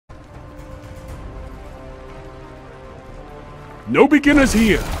No beginners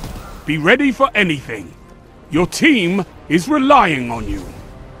here. Be ready for anything. Your team is relying on you.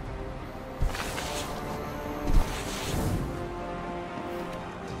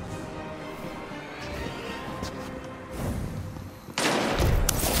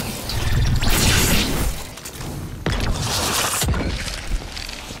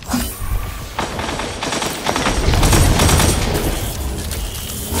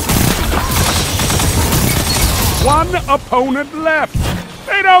 One opponent left.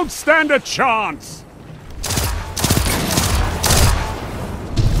 They don't stand a chance.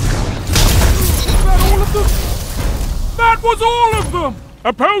 Was that all of them? That was all of them!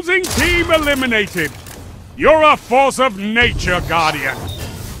 Opposing team eliminated. You're a force of nature, Guardian.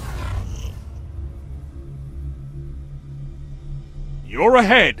 You're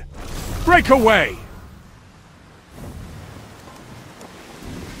ahead. Break away.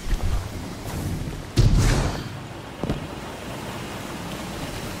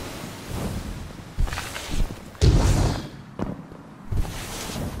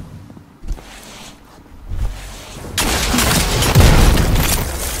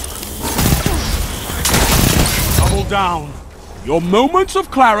 Down. Your moments of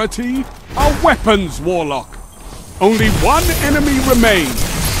clarity are weapons, Warlock. Only one enemy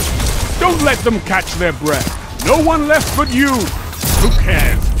remains. Don't let them catch their breath. No one left but you. Who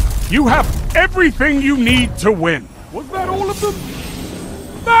cares? You have everything you need to win. Was that all of them?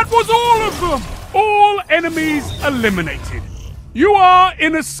 That was all of them! All enemies eliminated. You are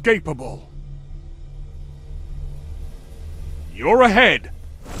inescapable. You're ahead.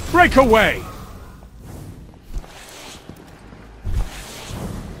 Break away.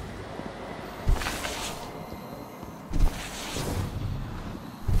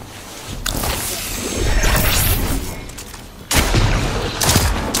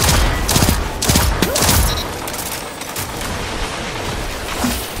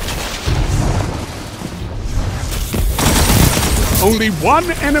 Only one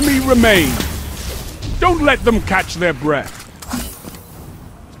enemy remains. Don't let them catch their breath.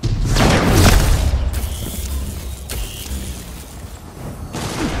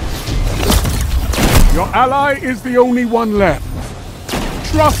 Your ally is the only one left.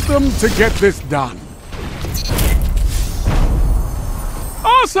 Trust them to get this done.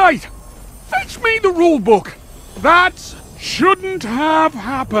 Arcite! Fetch me the rulebook! That shouldn't have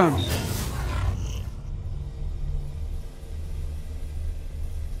happened.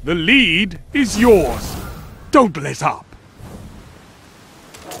 The lead is yours. Don't let up.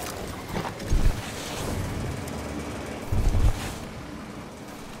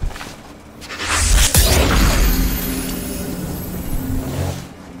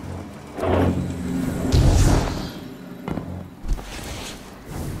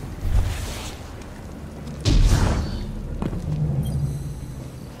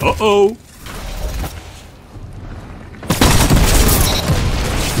 Uh-oh.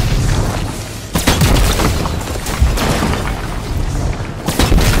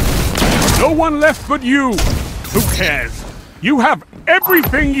 No one left but you! Who cares? You have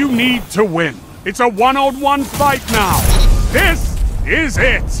everything you need to win. It's a one-on-one fight now. This is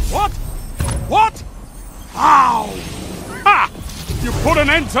it. What? What? How? Ha! You put an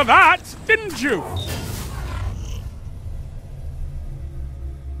end to that, didn't you?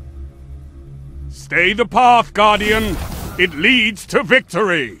 Stay the path, Guardian. It leads to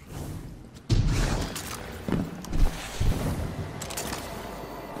victory.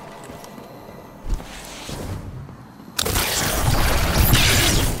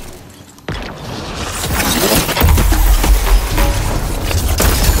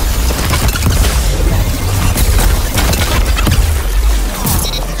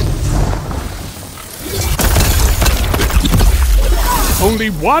 Only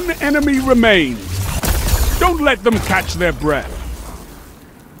one enemy remains. Don't let them catch their breath.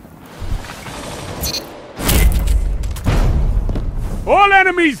 All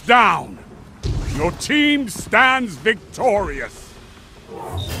enemies down! Your team stands victorious.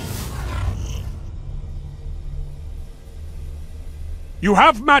 You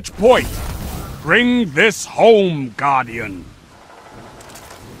have match point. Bring this home, Guardian.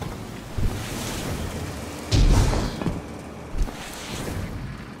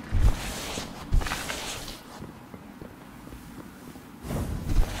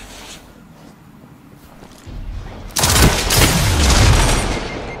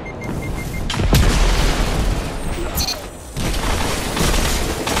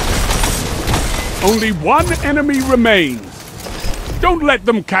 Only one enemy remains. Don't let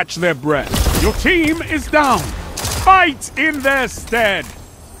them catch their breath. Your team is down. Fight in their stead.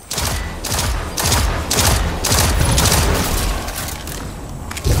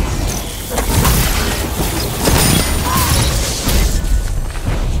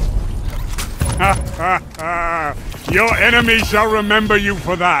 Your enemy shall remember you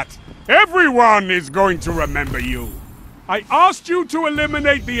for that. Everyone is going to remember you. I asked you to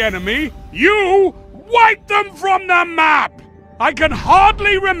eliminate the enemy. You wiped them from the map! I can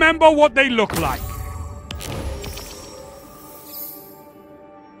hardly remember what they look like.